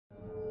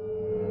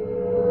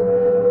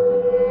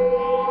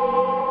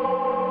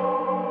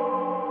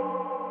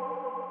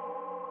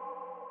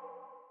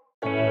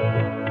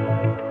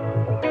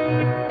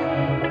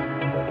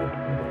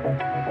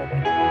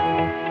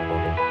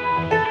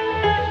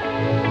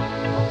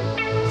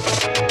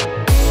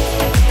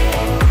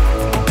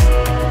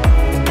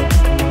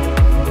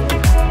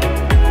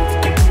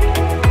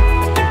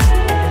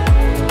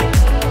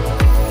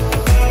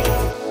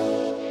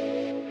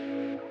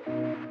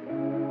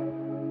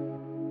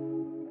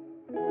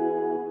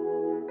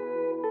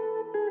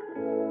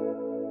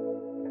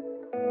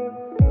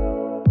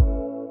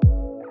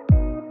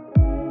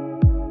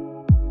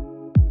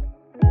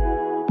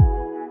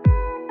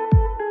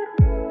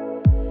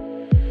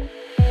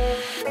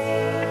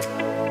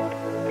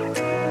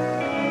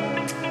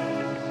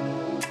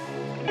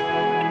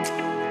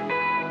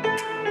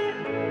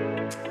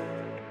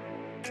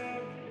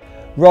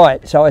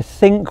Right, so I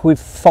think we've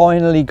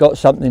finally got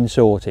something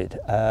sorted.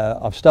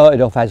 I've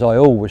started off as I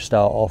always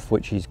start off,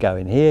 which is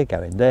going here,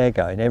 going there,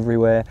 going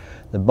everywhere.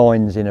 The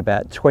mine's in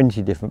about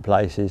 20 different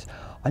places.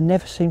 I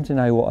never seem to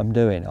know what I'm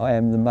doing. I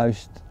am the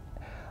most,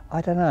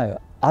 I don't know,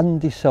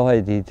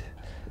 undecided,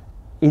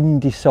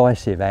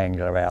 indecisive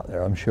angler out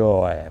there. I'm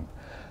sure I am.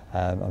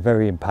 I'm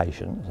very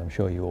impatient, as I'm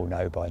sure you all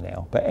know by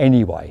now. But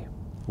anyway,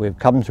 we've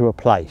come to a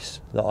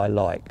place that I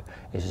like.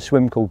 It's a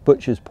swim called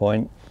Butcher's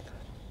Point.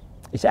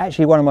 It's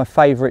actually one of my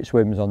favourite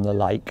swims on the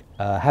lake.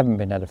 I haven't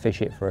been able to fish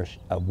it for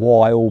a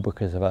while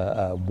because of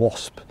a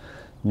wasp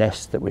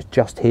nest that was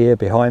just here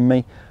behind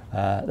me.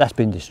 That's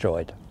been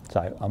destroyed.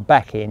 So I'm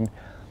back in.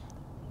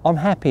 I'm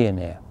happy in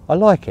here. I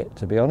like it,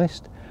 to be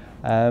honest.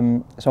 So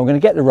I'm going to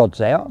get the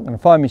rods out. I'm going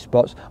to find my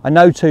spots. I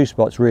know 2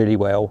 spots really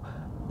well.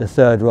 The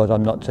 3rd rod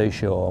I'm not too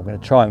sure. I'm going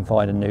to try and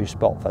find a new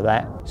spot for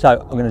that. So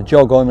I'm going to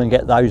jog on and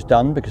get those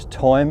done because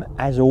time,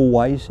 as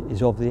always,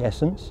 is of the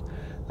essence.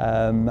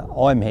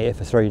 I'm here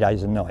for 3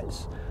 days and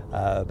nights,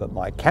 but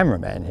my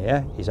cameraman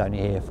here is only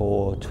here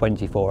for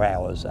 24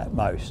 hours at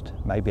most,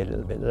 maybe a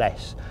little bit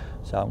less.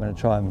 So I'm going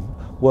to try and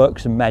work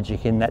some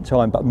magic in that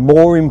time. But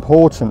more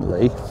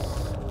importantly,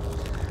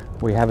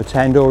 we have a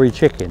tandoori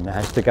chicken that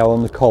has to go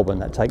on the cob,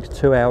 and that takes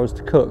 2 hours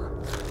to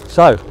cook.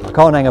 So I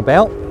can't hang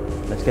about,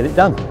 let's get it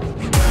done.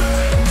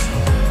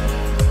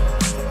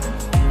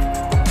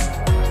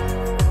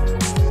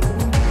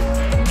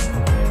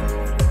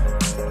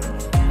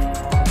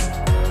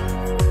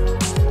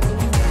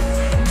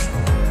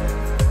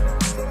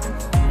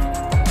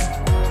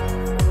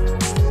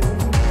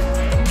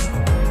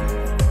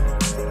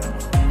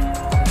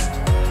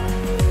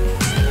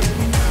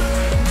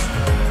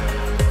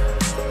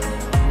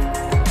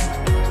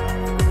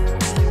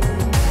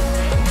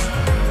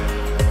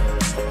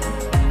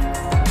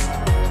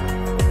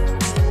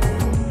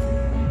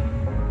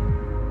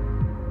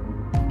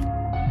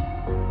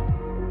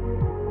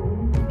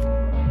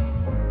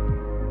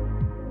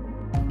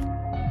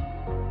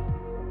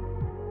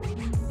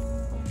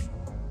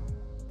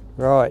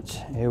 Right,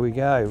 here we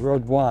go,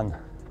 rod 1.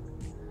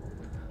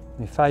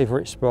 My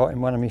favourite spot in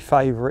one of my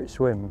favourite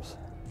swims.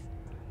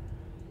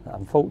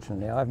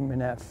 Unfortunately, I haven't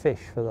been out to fish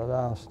for the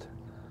last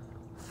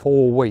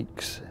 4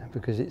 weeks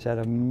because it's had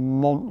a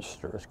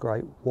monstrous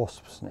great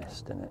wasp's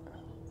nest in it.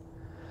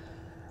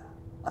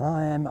 And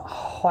I am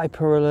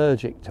hyper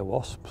allergic to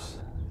wasps.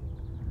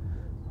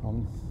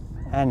 I'm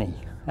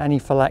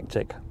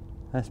anaphylactic,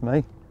 that's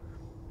me.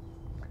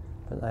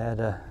 But they had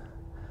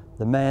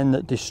the man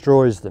that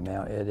destroys them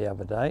out here the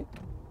other day.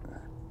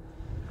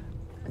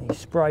 And he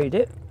sprayed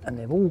it and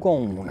they've all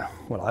gone.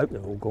 Well, I hope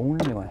they've all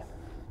gone anyway.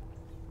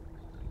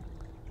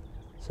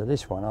 So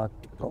this one I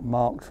got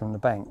marked from the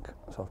bank.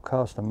 So I've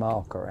cast a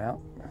marker out.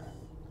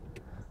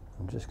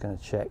 I'm just going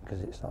to check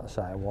because it's, like I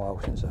say, a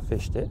while since I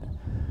fished it.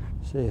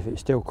 See if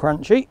it's still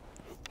crunchy.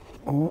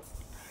 Or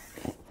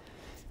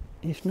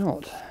if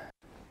not.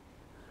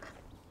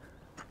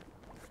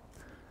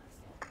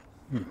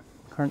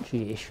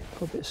 Crunchy-ish,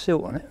 got a bit of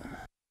silt on it.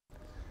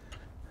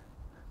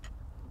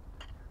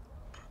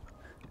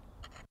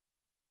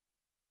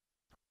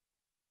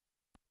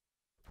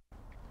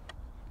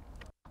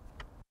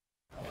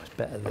 Oh, it's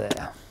better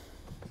there.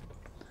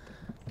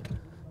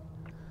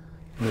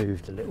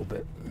 Moved a little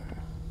bit.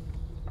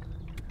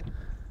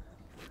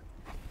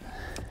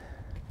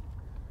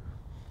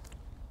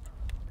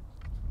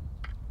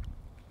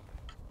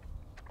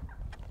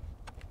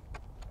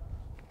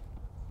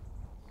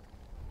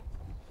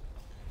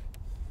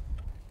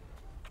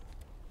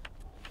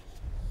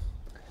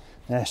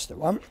 That's the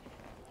one.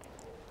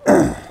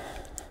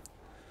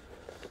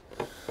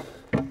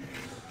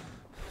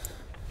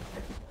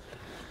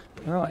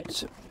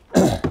 Right,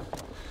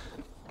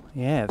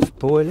 we have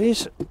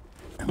boilies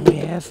and we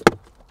have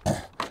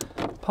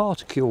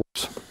particles.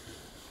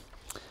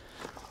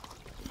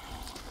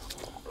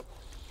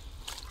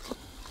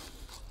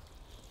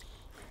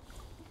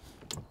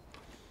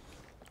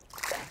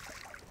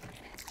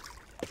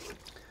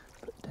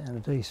 Put down a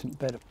decent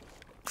bed of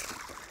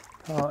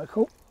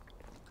particle.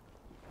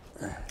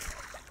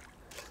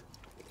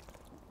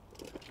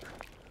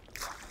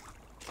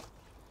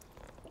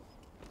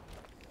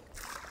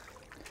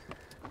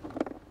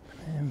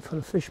 Full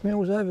of fish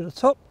meals over the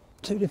top,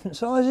 2 different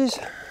sizes.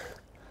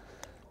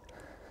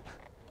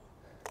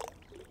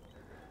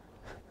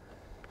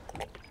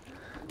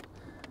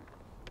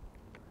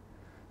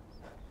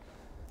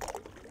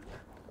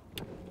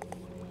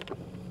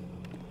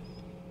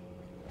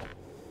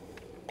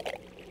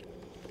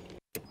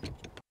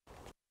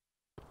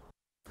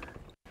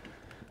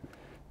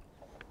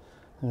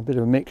 And a bit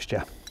of a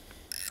mixture.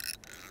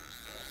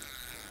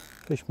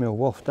 Fish meal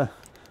wafter,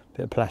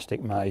 bit of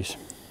plastic maize.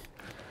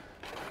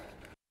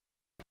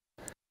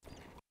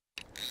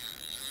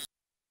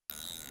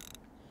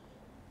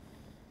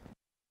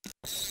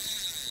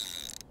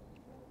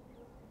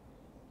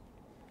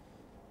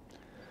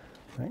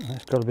 I think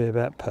that's got to be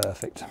about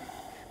perfect.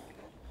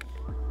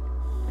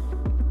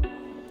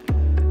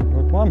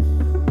 Rod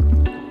 1.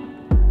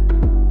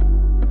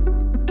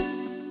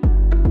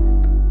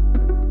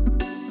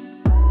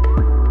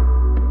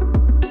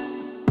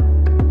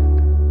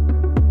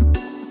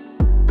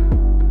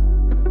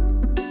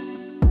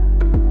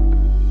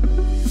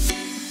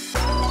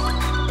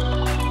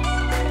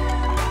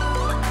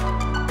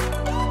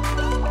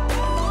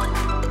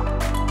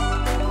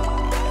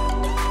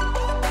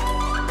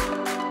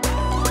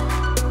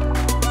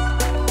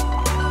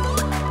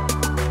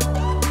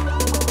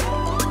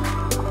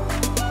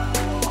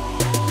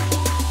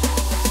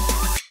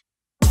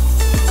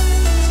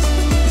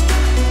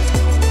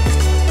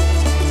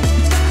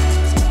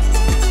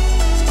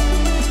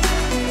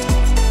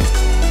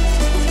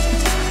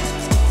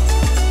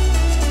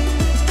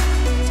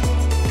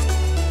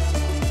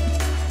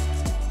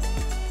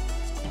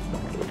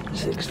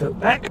 foot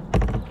back,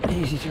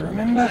 easy to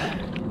remember.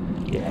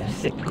 Yeah,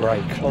 thick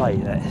grey clay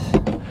that is.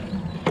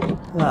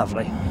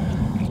 Lovely.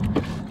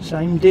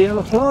 Same deal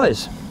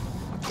applies.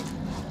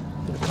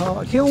 Bit of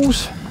carp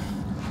kills,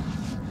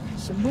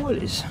 some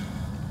boilies,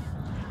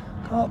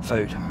 carp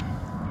food.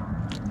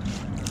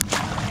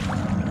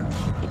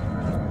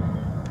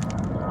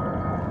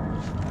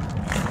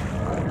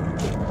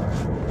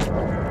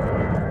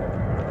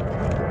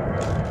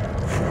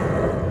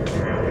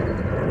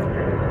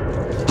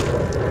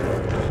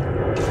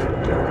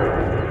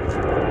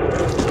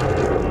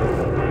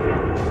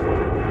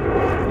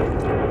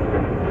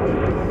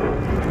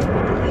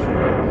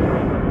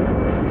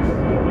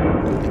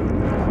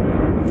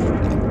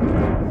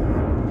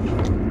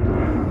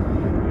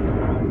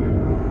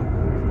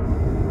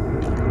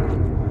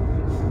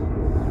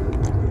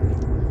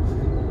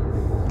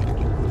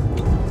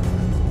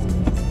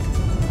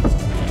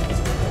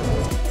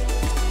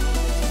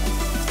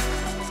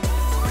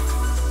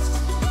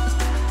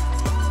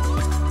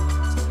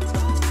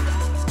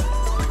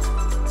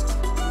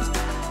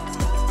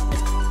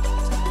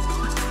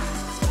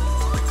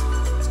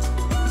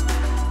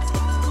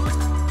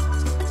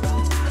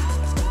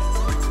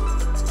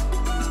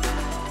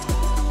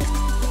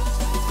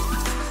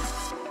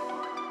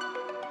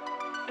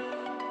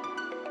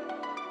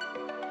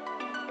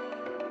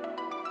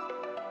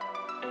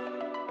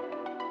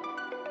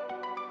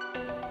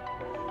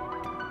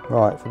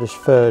 Right, for this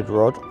third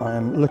rod, I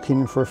am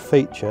looking for a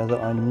feature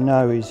that I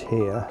know is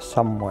here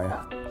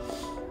somewhere,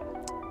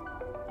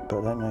 but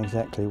I don't know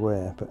exactly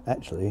where. But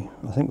actually,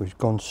 I think we've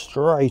gone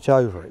straight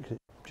over it. It's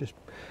just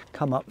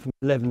come up from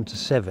 11 to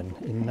 7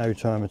 in no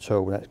time at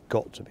all. That's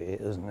got to be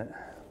it, isn't it?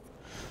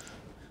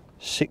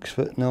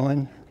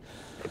 6'9".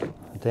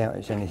 I doubt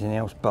it's anything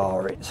else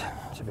bar it,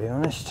 to be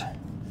honest.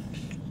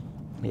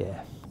 Yeah,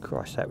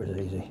 Christ, that was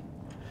easy.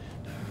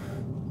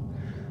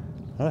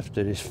 I'll have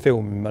to do this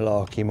filming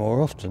malarkey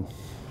more often.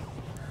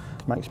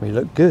 Makes me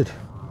look good.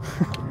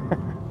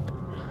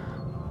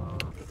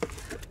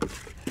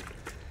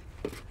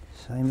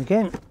 Same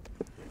again.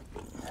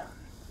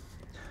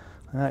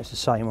 I know it's the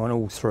same on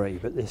all three,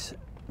 but this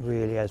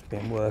really has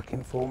been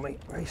working for me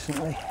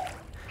recently.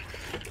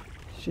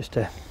 It's just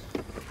a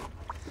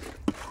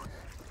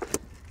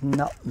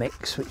nut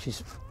mix, which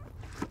is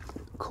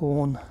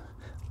corn,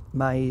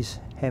 maize,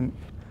 hemp,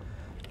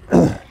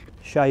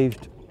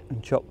 shaved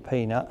and chopped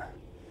peanut,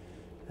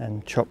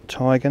 and chopped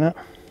tiger nut.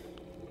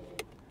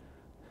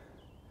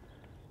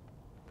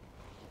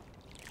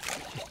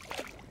 Just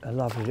a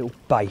lovely little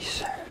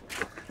base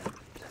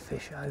to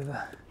fish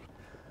over.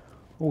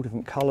 All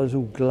different colours,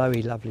 all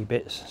glowy, lovely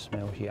bits.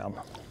 Smells yum.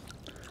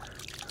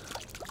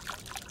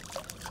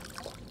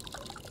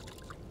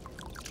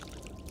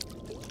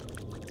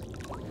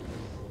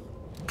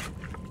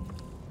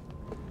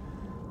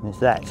 And it's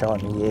that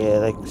time of year,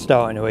 they're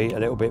starting to eat a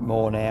little bit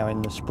more now.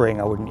 In the spring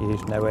I wouldn't use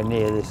nowhere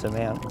near this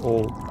amount,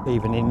 or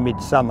even in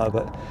midsummer,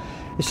 but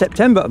it's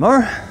September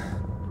tomorrow,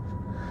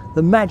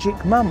 the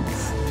magic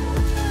month.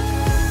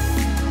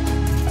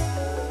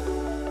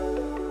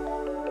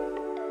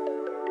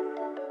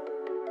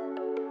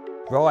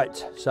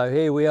 Right, so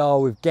here we are,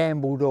 we've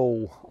gambled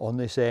all on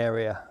this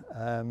area.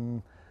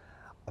 I'm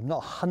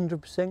not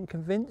 100%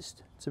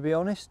 convinced, to be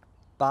honest.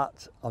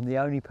 But I'm the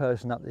only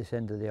person up this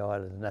end of the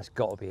island, and that's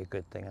got to be a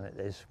good thing, isn't it?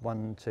 There's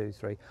 1, 2,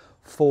 3,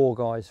 4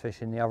 guys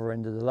fishing the other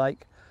end of the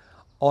lake.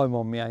 I'm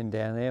on my own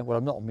down here. Well,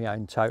 I'm not on my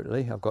own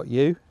totally. I've got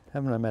you,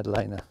 haven't I,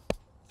 Madalena?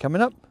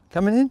 Coming up,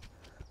 coming in.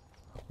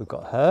 We've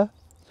got her,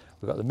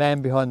 we've got the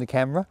man behind the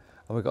camera,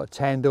 and we've got a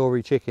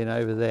tandoori chicken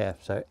over there.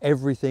 So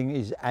everything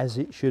is as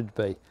it should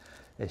be.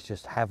 It's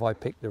just, have I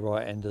picked the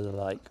right end of the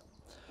lake?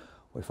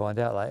 We'll find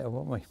out later,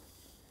 won't we?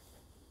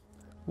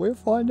 We'll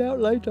find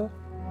out later.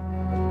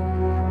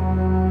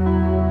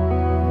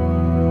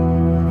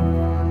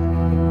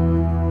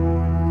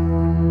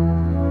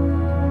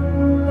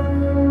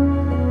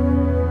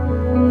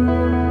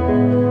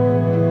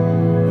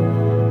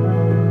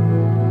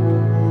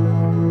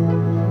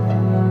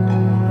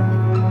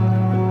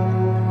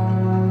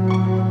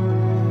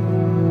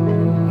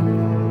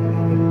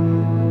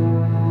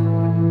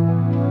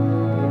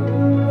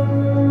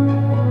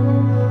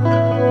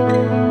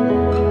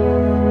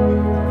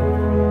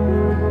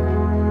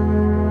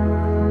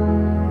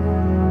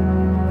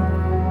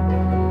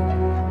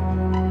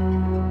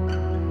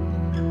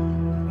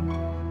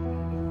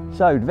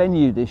 So the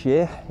venue this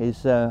year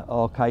is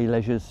RK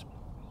Leisure's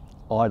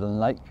Island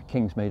Lake,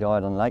 Kingsmead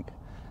Island Lake,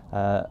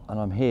 and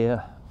I'm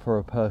here for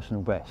a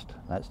personal best.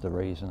 That's the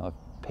reason I've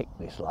picked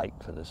this lake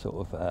for the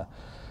sort of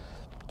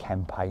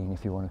campaign,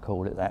 if you want to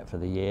call it that, for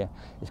the year.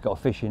 It's got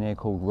a fish in here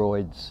called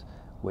Royds,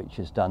 which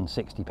has done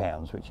 60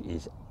 pounds, which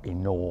is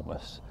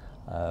enormous.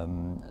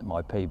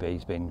 My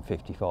PB's been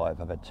 55.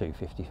 I've had 2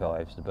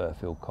 55s, the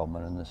Burfield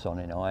Common and the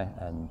Sonning Eye,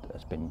 and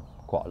it's been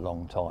quite a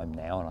long time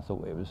now, and I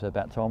thought it was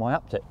about time I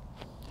upped it.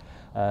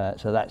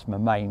 So that's my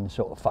main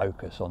sort of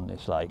focus on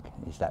this lake,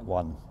 is that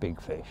one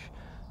big fish.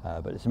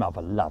 But there's some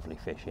other lovely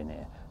fish in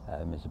here.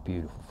 There's a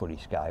beautiful fully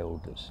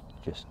scaled that's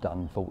just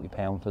done 40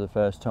 pound for the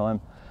first time.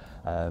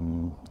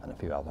 and a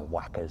few other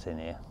whackers in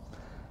here.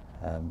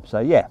 So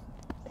yeah,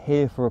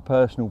 here for a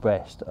personal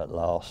best at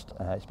last.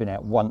 It's been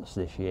out once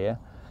this year.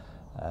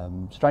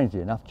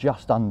 Strangely enough,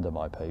 just under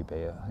my PB.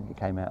 I think it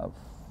came out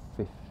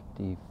at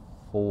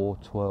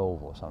 54.12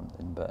 or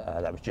something, but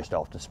that was just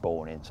after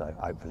spawning, so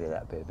hopefully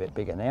that'll be a bit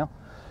bigger now.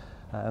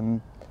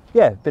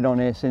 Yeah, been on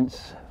here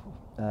since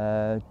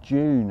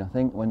June, I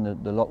think, when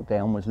the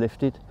lockdown was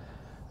lifted.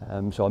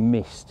 So I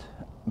missed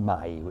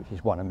May, which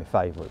is one of my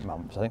favourite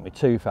months. I think my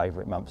two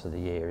favourite months of the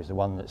year is the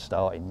one that's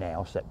starting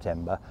now,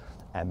 September,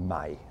 and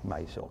May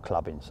sort of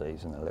clubbing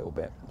season a little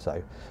bit.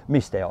 So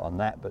missed out on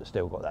that, but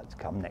still got that to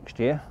come next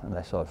year,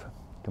 unless I've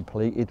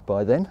completed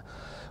by then,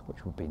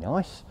 which would be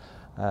nice.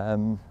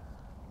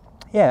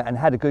 Yeah, and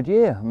had a good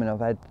year. I mean, I've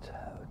had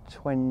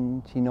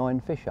 29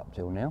 fish up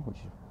till now, which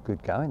is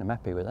good going. I'm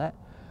happy with that,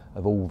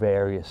 of all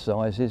various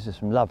sizes. There's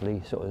some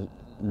lovely sort of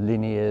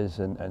linears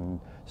and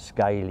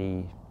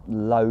scaly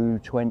low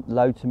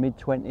to mid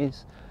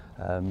 20s.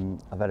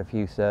 I've had a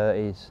few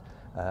 30s.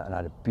 And I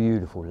had a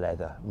beautiful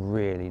leather,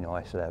 really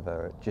nice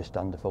leather, at just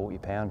under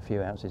 £40, a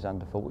few ounces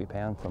under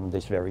 £40 from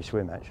this very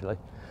swim actually.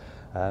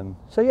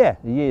 So yeah,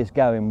 the year's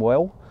going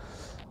well.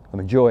 I'm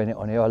enjoying it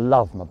on here. I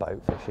love my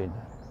boat fishing.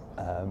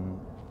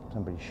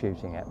 Somebody's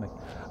shooting at me.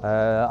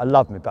 I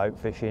love my boat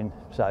fishing,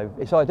 so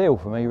it's ideal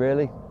for me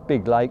really.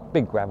 Big lake,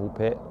 big gravel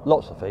pit,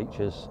 lots of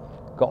features,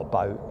 got a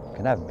boat,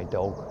 can have my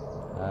dog.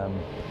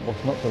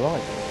 What's not to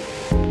like?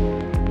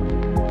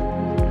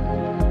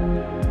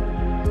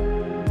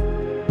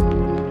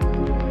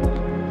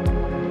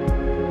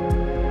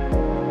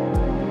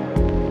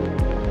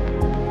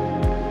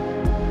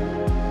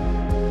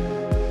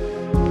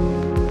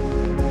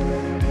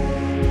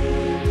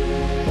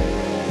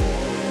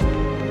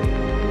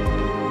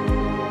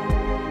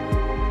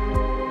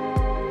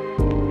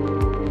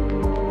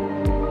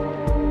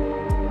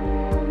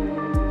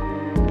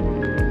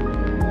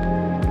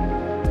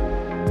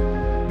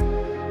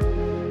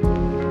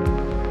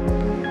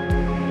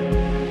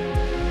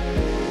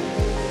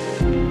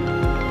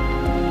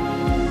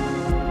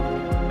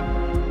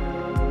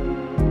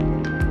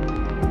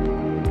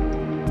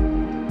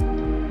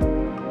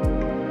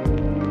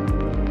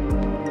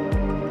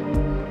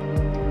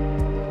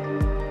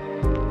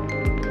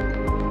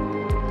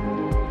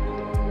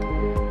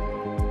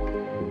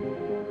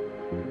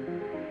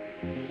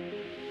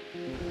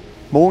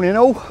 Morning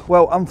all.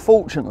 Well,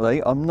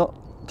 unfortunately I'm not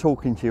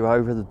talking to you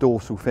over the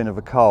dorsal fin of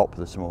a carp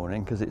this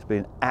morning because it's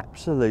been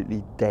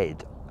absolutely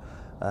dead.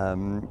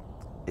 The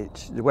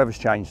weather's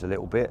changed a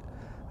little bit.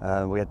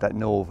 We had that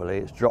northerly,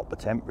 it's dropped the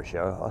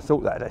temperature. I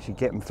thought that'd actually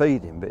get them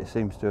feeding, but it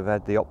seems to have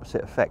had the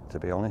opposite effect, to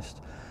be honest.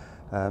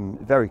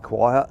 Very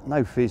quiet,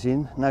 no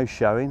fizzing, no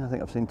showing. I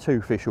think I've seen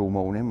 2 fish all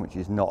morning, which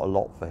is not a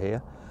lot for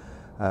here.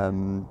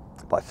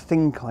 But I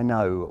think I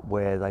know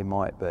where they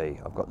might be.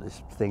 I've got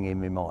this thing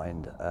in my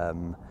mind.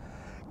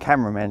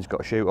 Cameraman's got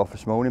to shoot off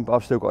this morning, but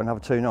I've still got another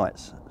 2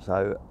 nights.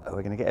 So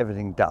we're going to get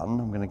everything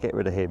done. I'm going to get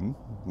rid of him,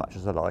 much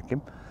as I like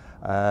him,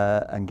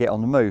 and get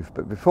on the move.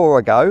 But before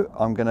I go,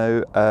 I'm going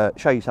to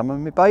show you some of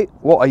my bait,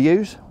 what I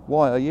use,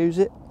 why I use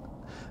it,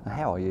 and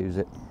how I use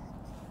it.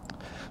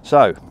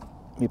 So,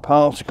 my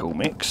particle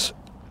mix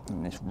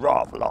in this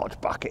rather large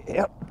bucket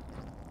here.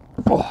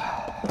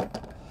 Oh.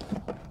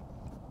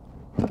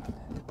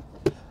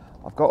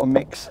 I've got a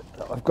mix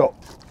that I've got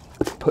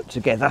put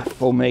together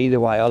for me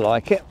the way I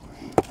like it,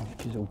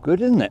 which is all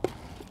good, isn't it?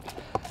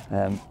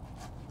 And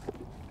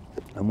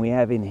we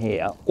have in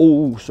here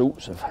all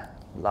sorts of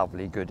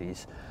lovely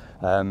goodies,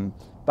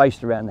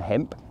 based around the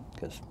hemp,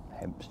 because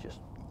hemp's just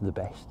the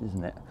best,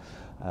 isn't it?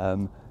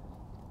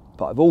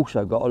 But I've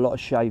also got a lot of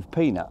shaved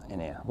peanut in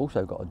here. I've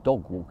also got a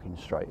dog walking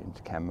straight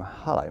into camera.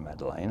 Hello,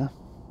 Madalena.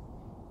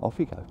 Off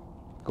you go.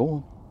 Go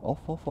on. Off,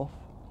 off, off.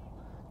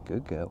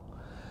 Good girl.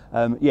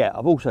 Yeah,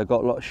 I've also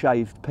got a lot of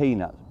shaved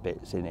peanut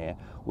bits in here,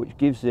 which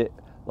gives it,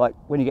 like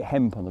when you get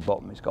hemp on the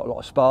bottom, it's got a lot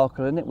of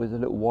sparkle in it with the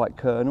little white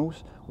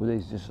kernels. Well,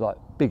 these just like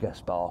bigger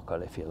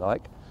sparkle, if you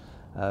like.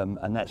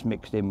 And that's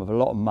mixed in with a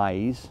lot of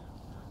maize.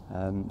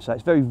 So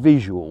it's very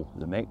visual,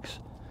 the mix,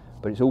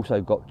 but it's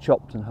also got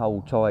chopped and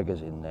whole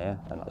tigers in there,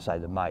 and like I say,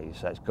 the maize,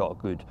 so it's got a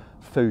good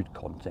food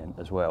content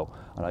as well.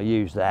 And I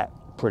use that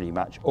pretty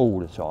much all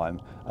the time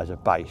as a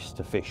base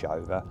to fish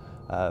over,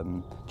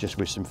 just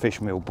with some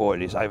fish meal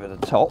boilies over the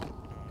top,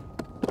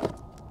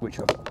 which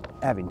I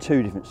have in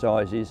 2 different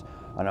sizes,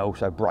 and I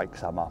also break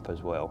some up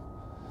as well.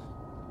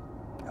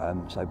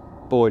 So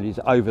boilies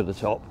over the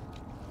top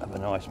of a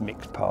nice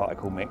mixed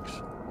particle mix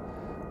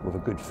with a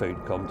good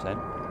food content.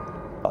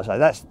 So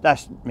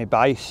that's my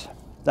base,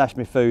 that's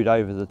my food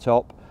over the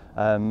top,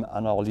 and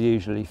I'll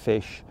usually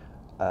fish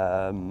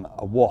a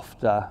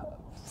wafter,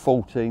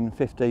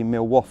 14-15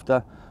 mil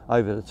wafter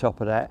over the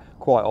top of that,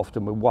 quite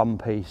often with 1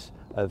 piece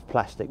of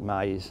plastic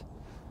maize,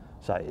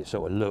 so it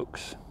sort of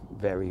looks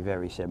very,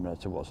 very similar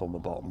to what's on the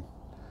bottom.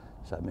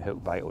 So my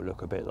hook bait will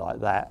look a bit like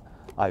that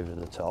over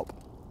the top.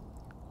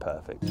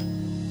 Perfect.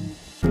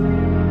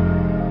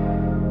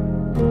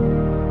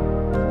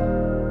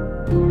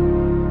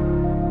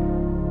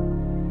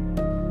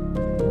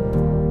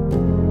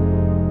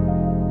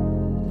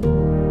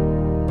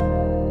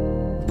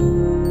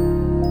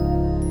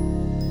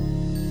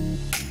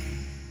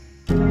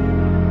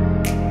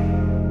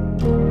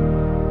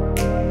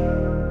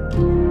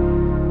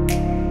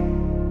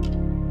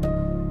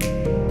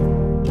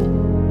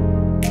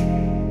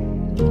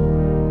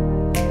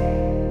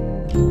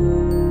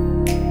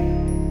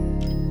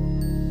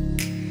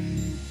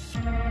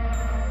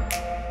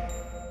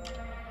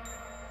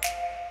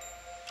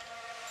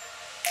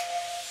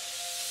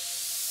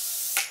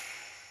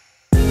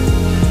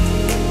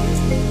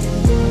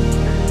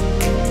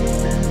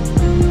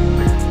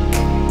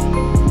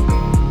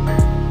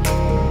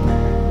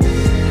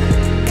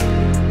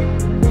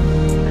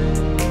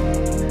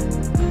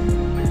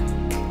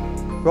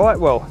 Right,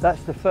 well,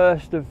 that's the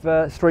first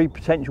of 3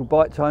 potential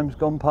bite times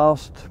gone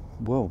past,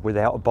 well,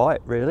 without a bite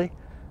really.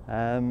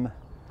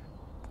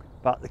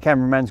 But the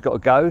cameraman's got to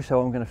go,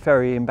 so I'm going to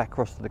ferry him back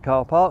across to the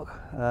car park,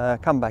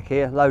 come back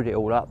here, load it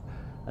all up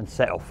and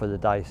set off for the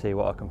day, see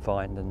what I can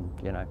find, and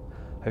you know,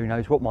 who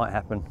knows what might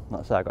happen.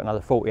 Like I say, I've got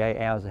another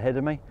 48 hours ahead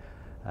of me.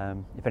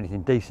 If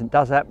anything decent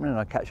does happen and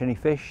I catch any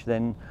fish,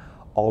 then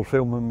I'll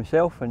film them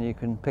myself and you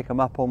can pick them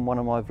up on one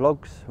of my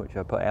vlogs, which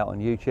I put out on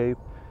YouTube.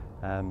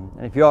 And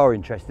if you are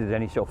interested in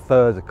any sort of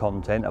further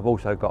content, I've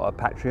also got a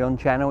Patreon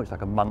channel. It's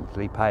like a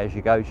monthly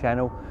pay-as-you-go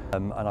channel,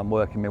 and I'm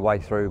working my way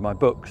through my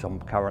books. I'm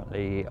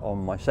currently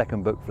on my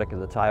second book, Flick of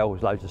the Tail.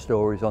 There's loads of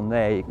stories on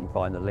there. You can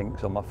find the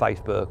links on my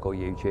Facebook or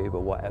YouTube or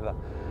whatever.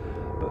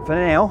 But for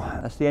now,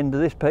 that's the end of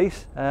this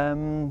piece, but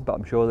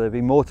I'm sure there'll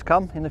be more to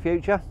come in the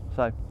future,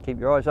 so keep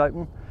your eyes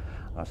open.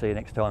 I'll see you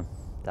next time.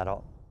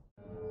 Ta-da.